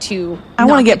you want to... I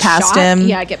want to get past shot. him.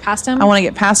 Yeah, get past him. I want to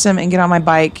get past him and get on my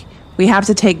bike. We have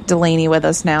to take Delaney with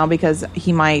us now because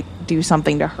he might do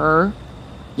something to her.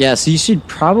 Yeah, so you should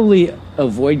probably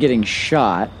avoid getting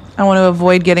shot. I want to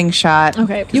avoid getting shot.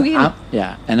 Okay. You can,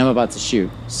 And I'm about to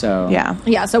shoot. So Yeah.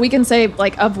 yeah, so we can say,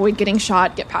 like, avoid getting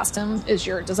shot, get past him is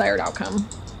your desired outcome.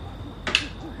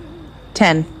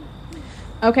 10.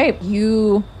 Okay,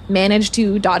 you manage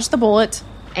to dodge the bullet,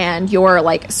 and you're,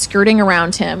 like, skirting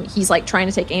around him. He's, like, trying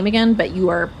to take aim again, but you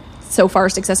are so far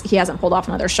successful. He hasn't pulled off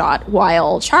another shot,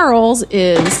 while Charles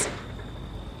is...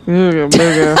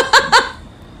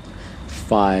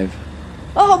 5.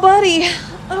 Oh, buddy.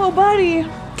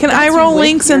 Can I roll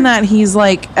links in that he's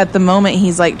like, at the moment,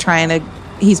 he's like trying to,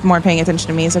 he's more paying attention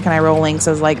to me. So can I roll links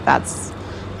as like, that's...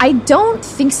 I don't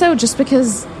think so, just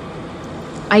because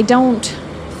I don't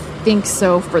think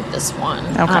so for this one.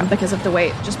 Okay. Because of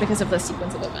the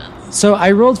sequence of events. So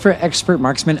I rolled for expert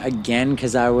marksman again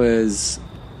because I was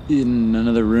in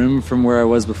another room from where I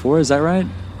was before. Is that right?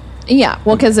 Yeah,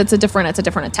 well, because it's a different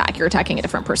attack. You're attacking a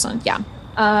different person. Yeah.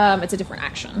 It's a different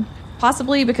action.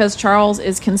 Possibly because Charles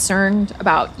is concerned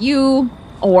about you,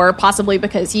 or possibly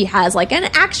because he has like an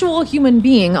actual human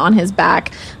being on his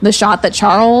back. The shot that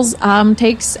Charles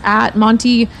takes at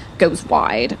Monty goes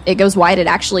wide. It goes wide. It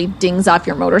actually dings off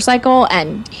your motorcycle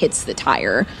and hits the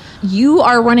tire. You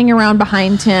are running around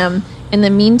behind him. In the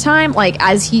meantime, like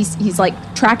as he's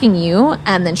like tracking you,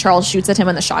 and then Charles shoots at him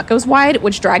and the shot goes wide,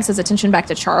 which drags his attention back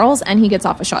to Charles, and he gets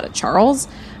off a shot at Charles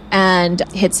and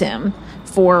hits him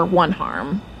for 1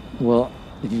 harm. Well,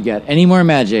 if you've got any more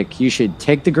magic, you should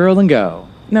take the girl and go.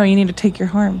 No, you need to take your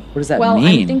harm. What does that Well,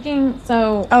 mean? I'm thinking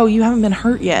so. Oh, you haven't been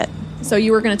hurt yet. So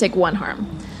you were going to take 1 harm.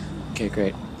 Okay,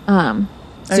 great.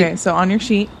 Okay, so on your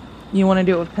sheet, you want to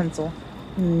do it with pencil.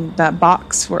 That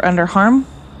box, we're under harm.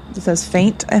 It says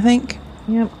faint, I think.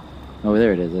 Yep. Oh,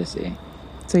 there it is. I see.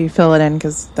 So you fill it in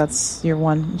because that's your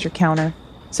one. It's your counter.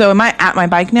 So am I at my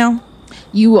bike now?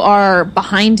 You are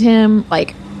behind him,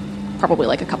 like probably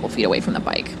like a couple feet away from the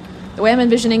bike. The way I'm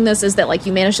envisioning this is that like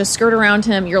you manage to skirt around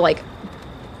him. You're like,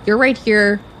 you're right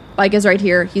here. Bike is right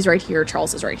here. He's right here.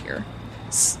 Charles is right here.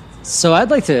 So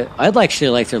I'd actually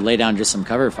like to lay down just some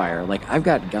cover fire. Like I've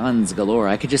got guns galore.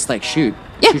 I could just like shoot.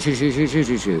 Yeah.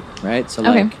 Shoot. Right? So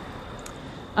Okay. like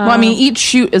Well, I mean, each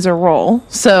shoot is a roll.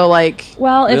 So like,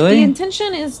 Well, if Really? the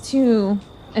intention is to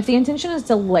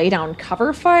lay down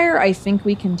cover fire, I think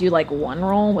we can do like 1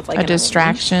 roll with like a an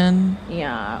distraction. unleash.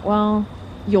 Yeah. Well,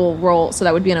 you'll roll. So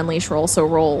that would be an unleash roll. So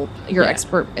roll your Yeah.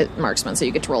 expert marksman. So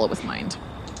you get to roll it with mind.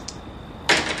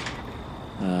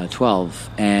 12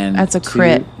 and That's a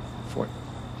crit. 4.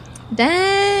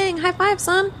 Dang! High five,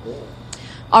 son.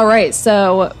 All right.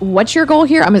 So what's your goal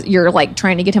here? You're like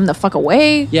trying to get him the fuck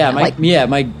away. Yeah, Like,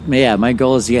 my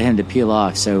goal is to get him to peel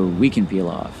off so we can peel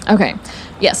off. Okay.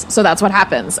 Yes. So that's what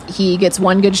happens. He gets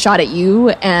 1 good shot at you,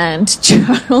 and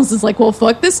Charles is like, well,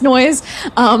 fuck this noise.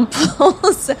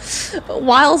 Pulls,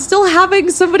 while still having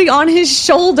somebody on his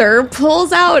shoulder,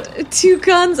 pulls out 2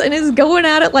 guns and is going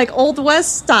at it like Old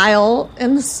West style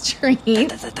in the street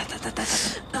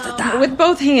with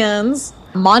both hands.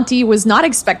 Monty was not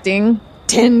expecting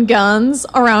 10 guns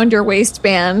around your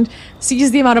waistband,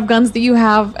 sees the amount of guns that you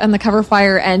have and the cover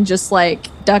fire, and just like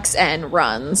ducks and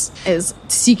runs, is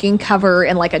seeking cover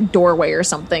in like a doorway or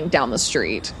something down the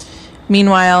street.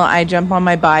 Meanwhile, I jump on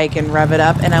my bike and rev it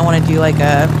up, and I want to do like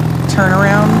a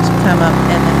turnaround, come up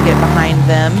and then get behind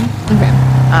them. Okay.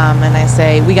 And I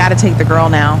say, we got to take the girl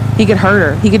now. He could hurt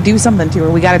her. He could do something to her.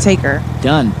 We got to take her.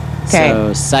 Done. 'Kay.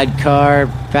 So sidecar,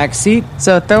 back seat.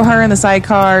 So throw her in the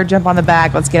sidecar, jump on the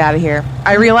back. Let's get out of here.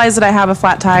 I realize that I have a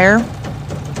flat tire.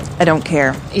 I don't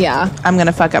care. Yeah. I'm going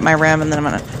to fuck up my rim and then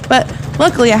I'm going to... But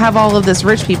luckily I have all of this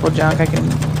rich people junk. I can...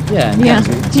 Yeah. Yeah,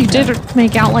 back seat. you did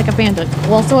make out like a bandit.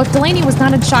 Well, so if Delaney was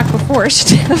not in shock before,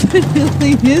 she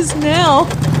definitely is now,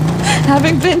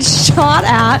 having been shot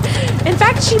at. In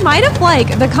fact, she might have,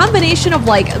 like, the combination of,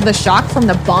 like, the shock from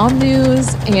the bomb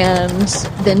news and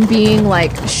then being,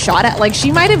 like, shot at, like,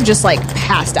 she might have just, like,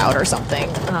 passed out or something,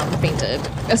 fainted,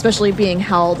 especially being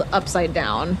held upside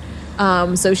down.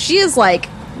 So she is, like,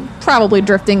 probably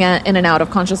drifting in and out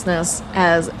of consciousness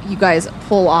as you guys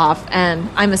pull off. And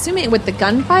I'm assuming with the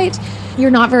gunfight, you're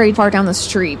not very far down the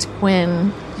street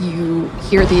when you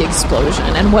hear the explosion.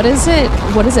 And what does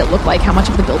it look like? How much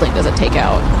of the building does it take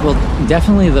out? Well,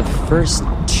 definitely the first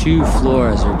 2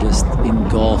 floors are just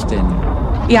engulfed in.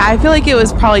 Yeah, I feel like it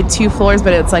was probably 2 floors,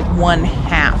 but it's like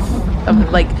 1/2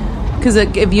 of like, because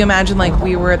if you imagine like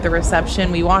we were at the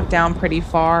reception, we walked down pretty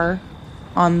far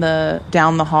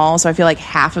down the hall, so I feel like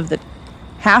half of the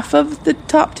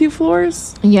top 2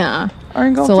 floors Yeah. are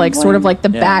engulfed. So like in sort of flame. like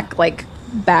the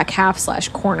back half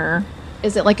 / corner.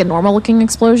 Is it like a normal looking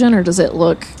explosion or does it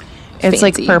look It's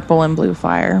like fancy? purple and blue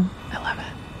fire. I love it.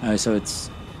 Oh, so it's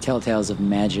telltales of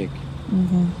magic.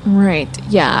 Right.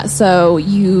 Yeah. So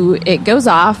it goes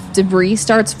off. Debris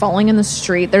starts falling in the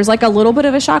street. There's like a little bit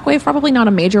of a shockwave, probably not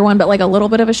a major one, but like a little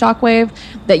bit of a shockwave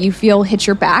that you feel hit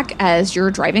your back as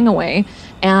you're driving away.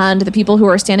 And the people who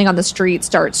are standing on the street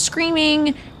start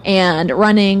screaming and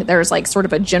running. There's like sort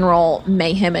of a general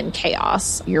mayhem and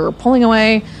chaos. You're pulling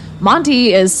away.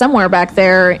 Monty is somewhere back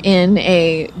there in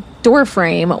a door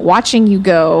frame watching you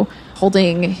go,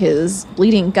 holding his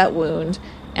bleeding gut wound.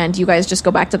 And you guys just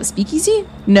go back to the speakeasy?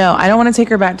 No, I don't want to take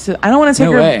her back to. I don't want to take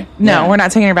No her. way. No, Yeah. we're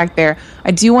not taking her back there.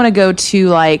 I do want to go to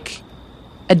like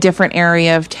a different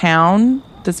area of town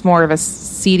that's more of a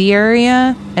seedy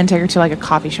area and take her to like a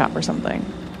coffee shop or something.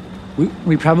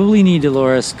 We probably need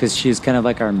Dolores because she's kind of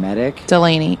like our medic.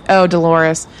 Delaney. Oh,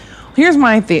 Dolores. Here's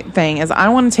my thing: is I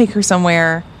want to take her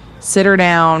somewhere, sit her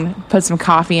down, put some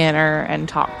coffee in her, and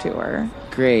talk to her.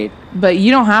 Great. But you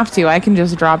don't have to. I can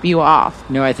just drop you off.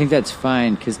 No, I think that's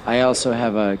fine because I also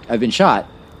have I've been shot.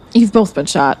 You've both been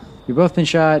shot. We've both been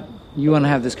shot. You want to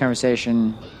have this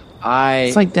conversation.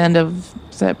 It's like the end of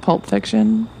is that Pulp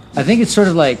Fiction. I think it's sort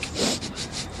of like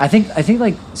I think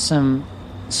like some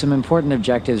important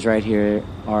objectives right here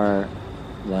are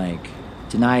like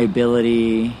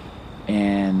deniability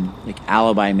and like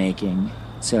alibi making.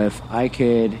 So if I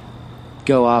could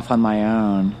go off on my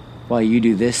own while you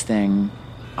do this thing,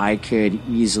 I could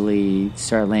easily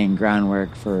start laying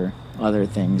groundwork for other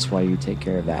things while you take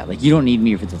care of that. Like, you don't need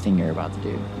me for the thing you're about to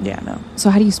do. Yeah, no. So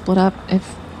how do you split up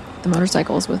if the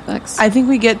motorcycle is with Vex? I think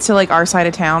we get to like our side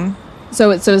of town.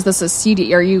 So is this a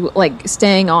CD? Are you like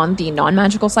staying on the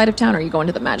non-magical side of town or are you going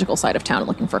to the magical side of town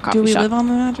looking for a coffee Do we shop? live on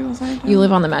the magical side of town? You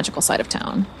live on the magical side of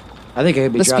town. I think I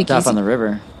could be The dropped off speakeasy. on the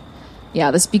river.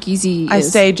 Yeah, the speakeasy I is...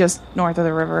 stay just north of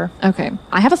the river. Okay.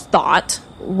 I have a thought.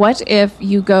 What if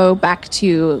you go back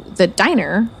to the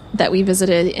diner that we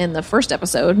visited in the first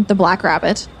episode, the Black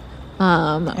Rabbit,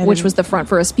 which was the front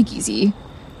for a speakeasy,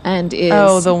 and is...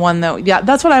 Oh, the one that... Yeah,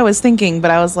 that's what I was thinking,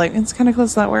 but I was like, it's kind of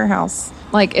close to that warehouse.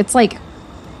 Like, it's like...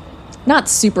 Not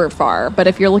super far, but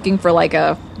if you're looking for like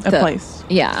a place.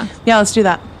 Yeah. Yeah, let's do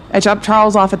that. I drop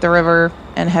Charles off at the river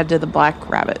and head to the Black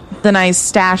Rabbit. Then I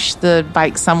stash the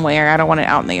bike somewhere. I don't want it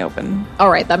out in the open. All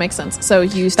right, that makes sense. So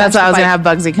you stash That's why I the was going to bike-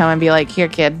 have Bugsy come and be like, here,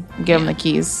 kid, give him the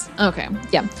keys. Okay,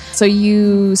 yeah. So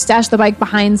you stash the bike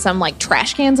behind some like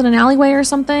trash cans in an alleyway or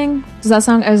something. Does that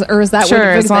sound or is that Sure,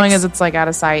 where as long as it's like out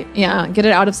of sight. yeah, get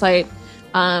it out of sight.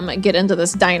 Get into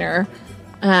this diner,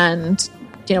 and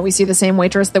you know we see the same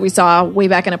waitress that we saw way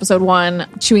back in episode 1,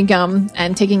 chewing gum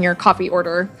and taking your coffee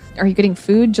order. Are you getting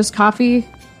food? Just coffee?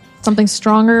 Something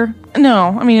stronger?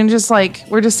 No, I mean, just like,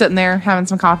 we're just sitting there having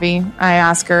some coffee. I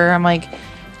ask her, I'm like,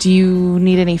 do you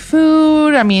need any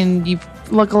food? I mean, you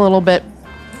look a little bit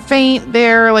faint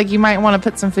there. Like, you might want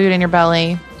to put some food in your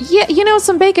belly. Yeah, you know,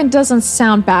 some bacon doesn't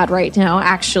sound bad right now,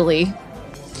 actually.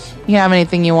 You can have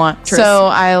anything you want. Tris. So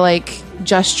I like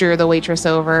gesture the waitress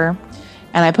over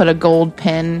and I put a gold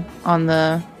pin on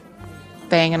the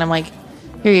thing and I'm like,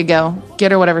 here you go.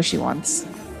 Get her whatever she wants.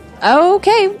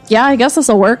 Okay, yeah, I guess this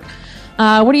will work.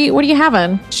 What are you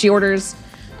having? She orders,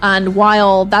 and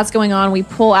while that's going on, we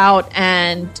pull out,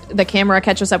 and the camera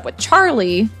catches up with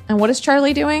Charlie. And what is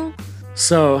Charlie doing?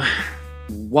 So,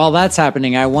 while that's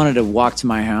happening, I wanted to walk to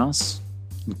my house,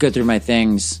 go through my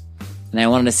things, and I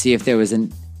wanted to see if there was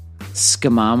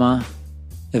Skamama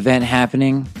event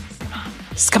happening.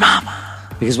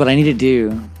 Skamama. Because what I need to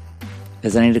do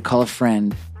is I need to call a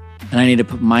friend and I need to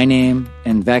put my name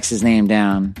and Vex's name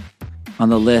down on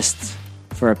the list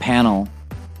for a panel,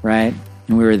 right?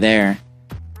 And we were there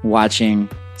watching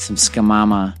some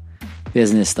Skamama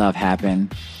business stuff happen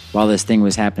while this thing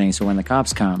was happening. So when the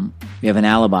cops come, we have an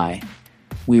alibi.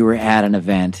 We were at an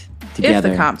event together.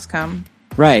 If the cops come.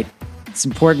 Right. It's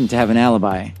important to have an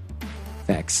alibi,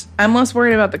 Vex. I'm less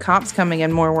worried about the cops coming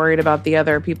and more worried about the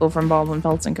other people from Baldwin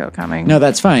Feltz & Co. coming. No,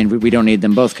 that's fine. We don't need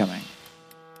them both coming.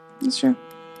 That's true.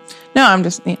 No, I'm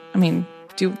just, I mean,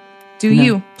 do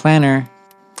you? Planner.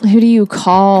 Who do you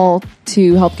call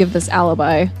to help give this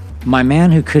alibi? My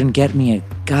man who couldn't get me a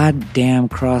goddamn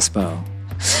crossbow.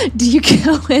 Do you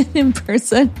go in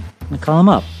person? I call him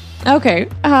up. Okay.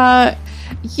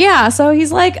 Yeah, so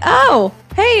he's like, oh,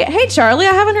 hey, Charlie,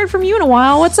 I haven't heard from you in a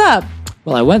while. What's up?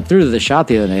 Well, I went through the shop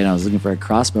the other day and I was looking for a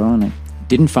crossbow and I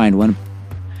didn't find one.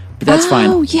 But that's fine.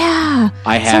 Oh, yeah.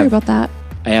 Sorry about that.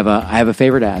 I have a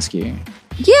favor to ask you.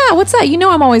 Yeah, what's that? You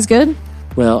know I'm always good.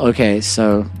 Well, okay,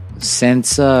 so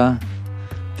since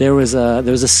there was a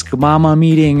Skamama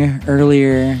meeting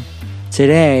earlier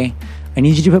today, I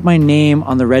need you to put my name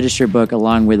on the register book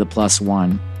along with a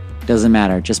 +1. Doesn't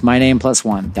matter. Just my name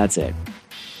 +1. That's it.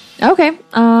 Okay.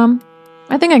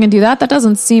 I think I can do that. That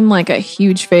doesn't seem like a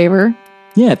huge favor.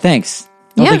 Yeah, thanks.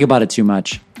 Don't Yeah. think about it too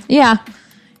much. Yeah.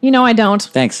 You know I don't.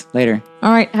 Thanks. Later.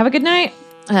 All right. Have a good night.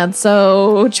 And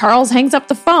so Charles hangs up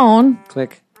the phone.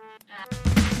 Click.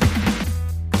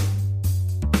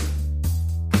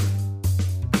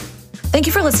 Thank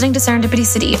you for listening to Serendipity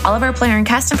City. All of our player and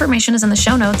cast information is in the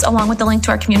show notes, along with the link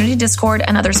to our community Discord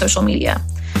and other social media.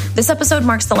 This episode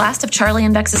marks the last of Charlie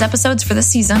and Vex's episodes for this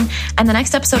season, and the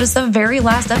next episode is the very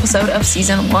last episode of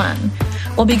Season 1.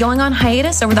 We'll be going on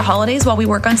hiatus over the holidays while we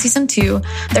work on Season 2.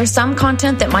 There's some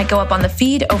content that might go up on the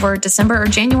feed over December or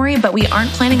January, but we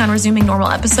aren't planning on resuming normal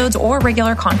episodes or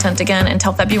regular content again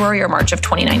until February or March of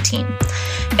 2019.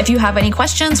 If you have any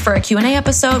questions for a Q&A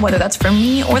episode, whether that's from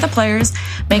me or the players,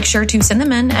 make sure to send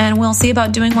them in, and we'll see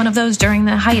about doing one of those during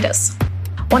the hiatus.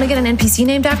 Want to get an NPC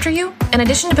named after you? In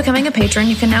addition to becoming a patron,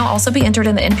 you can now also be entered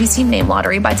in the NPC name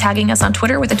lottery by tagging us on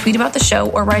Twitter with a tweet about the show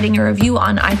or writing a review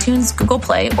on iTunes, Google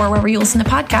Play, or wherever you listen to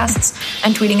podcasts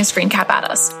and tweeting a screen cap at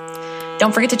us.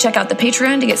 Don't forget to check out the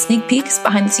Patreon to get sneak peeks,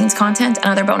 behind-the-scenes content, and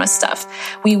other bonus stuff.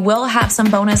 We will have some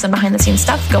bonus and behind-the-scenes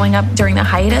stuff going up during the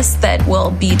hiatus that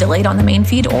will be delayed on the main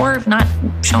feed or not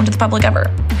shown to the public ever.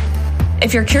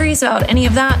 If you're curious about any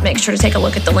of that, make sure to take a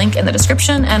look at the link in the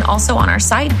description and also on our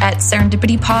site at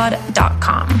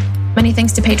serendipitypod.com. Many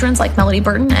thanks to patrons like Melody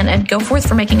Burton and Ed Goforth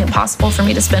for making it possible for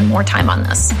me to spend more time on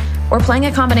this. We're playing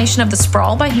a combination of The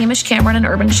Sprawl by Hamish Cameron and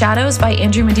Urban Shadows by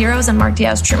Andrew Medeiros and Mark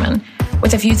Diaz-Truman,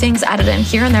 with a few things added in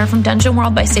here and there from Dungeon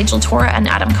World by Sage Latora and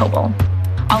Adam Coble.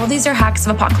 All of these are hacks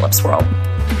of Apocalypse World.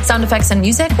 Sound effects and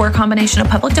music were a combination of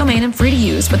public domain and free to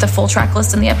use, with a full track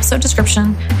list in the episode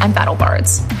description and battle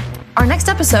bards. Our next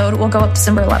episode will go up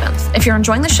December 11th. If you're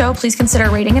enjoying the show, please consider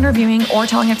rating and reviewing or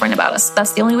telling a friend about us.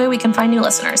 That's the only way we can find new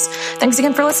listeners. Thanks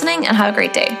again for listening and have a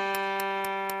great day.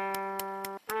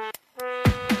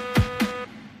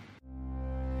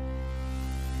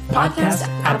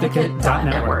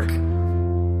 podcastadvocate.network.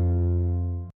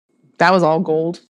 That was all gold.